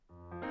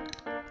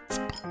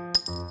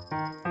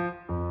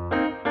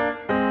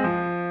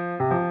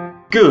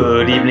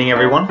Good evening,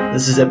 everyone.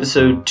 This is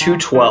episode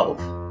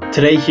 212.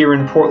 Today here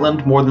in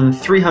Portland, more than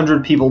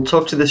 300 people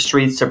took to the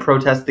streets to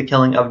protest the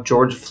killing of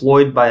George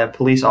Floyd by a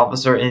police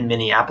officer in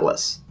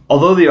Minneapolis.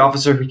 Although the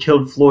officer who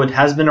killed Floyd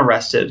has been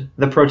arrested,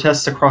 the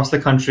protests across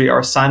the country are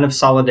a sign of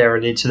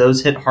solidarity to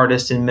those hit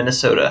hardest in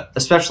Minnesota,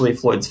 especially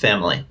Floyd's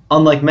family.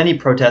 Unlike many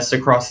protests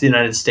across the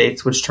United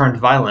States which turned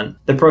violent,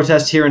 the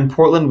protest here in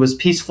Portland was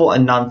peaceful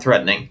and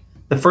non-threatening.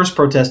 The first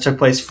protest took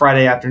place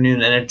Friday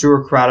afternoon and it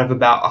drew a crowd of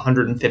about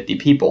 150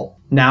 people.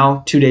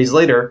 Now, 2 days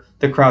later,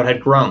 the crowd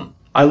had grown.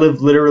 I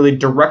live literally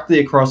directly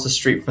across the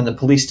street from the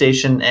police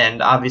station, and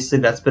obviously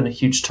that's been a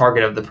huge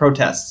target of the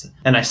protests.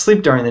 And I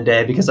sleep during the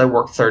day because I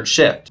work third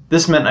shift.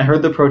 This meant I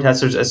heard the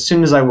protesters as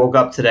soon as I woke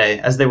up today,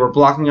 as they were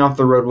blocking off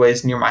the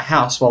roadways near my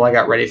house while I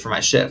got ready for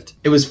my shift.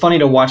 It was funny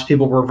to watch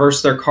people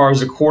reverse their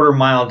cars a quarter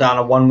mile down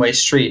a one-way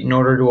street in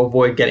order to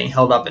avoid getting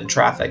held up in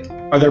traffic.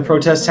 Are there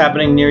protests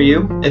happening near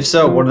you? If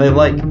so, what are they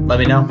like? Let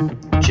me know.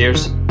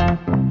 Cheers.